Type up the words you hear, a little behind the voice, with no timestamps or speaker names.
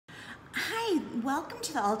welcome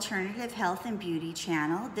to the Alternative Health and Beauty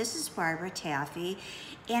channel. This is Barbara Taffy,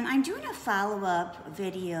 and I'm doing a follow-up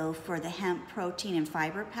video for the hemp protein and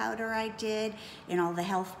fiber powder I did and all the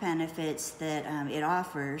health benefits that it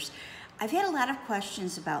offers. I've had a lot of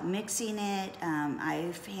questions about mixing it.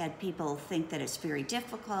 I've had people think that it's very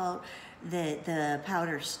difficult, that the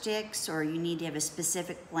powder sticks, or you need to have a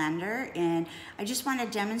specific blender. And I just want to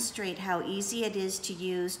demonstrate how easy it is to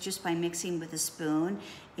use just by mixing with a spoon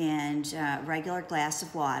and a regular glass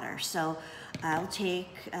of water. So I'll take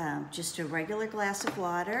just a regular glass of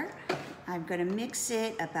water. I'm going to mix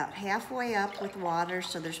it about halfway up with water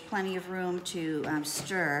so there's plenty of room to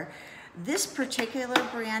stir. This particular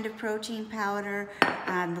brand of protein powder,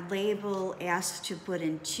 the label asks to put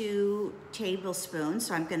in 2 tablespoons,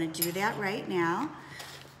 so I'm going to do that right now.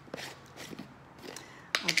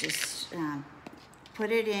 I'll just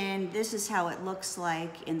put it in. This is how it looks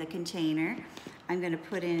like in the container. I'm going to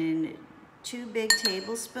put in 2 big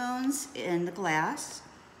tablespoons in the glass.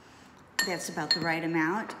 That's about the right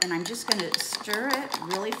amount, and I'm just going to stir it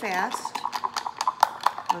really fast.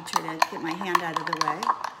 I'll try to get my hand out of the way.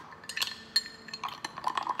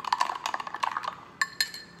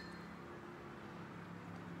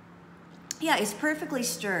 Yeah, it's perfectly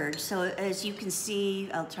stirred. So as you can see,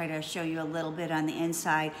 I'll try to show you a little bit on the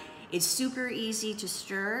inside. It's super easy to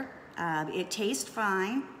stir. It tastes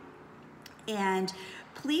fine. And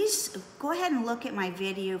please go ahead and look at my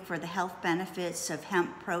video for the health benefits of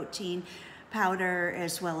hemp protein powder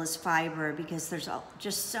as well as fiber, because there's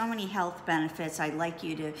just so many health benefits. I'd like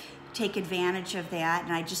you to take advantage of that,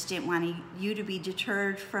 and I just didn't want you to be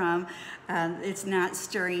deterred from it's not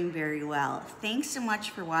stirring very well. Thanks so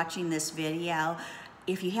much for watching this video.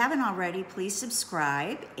 If you haven't already, please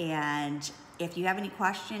subscribe, and if you have any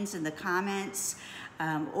questions in the comments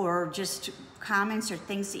or just comments or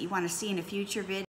things that you want to see in a future video,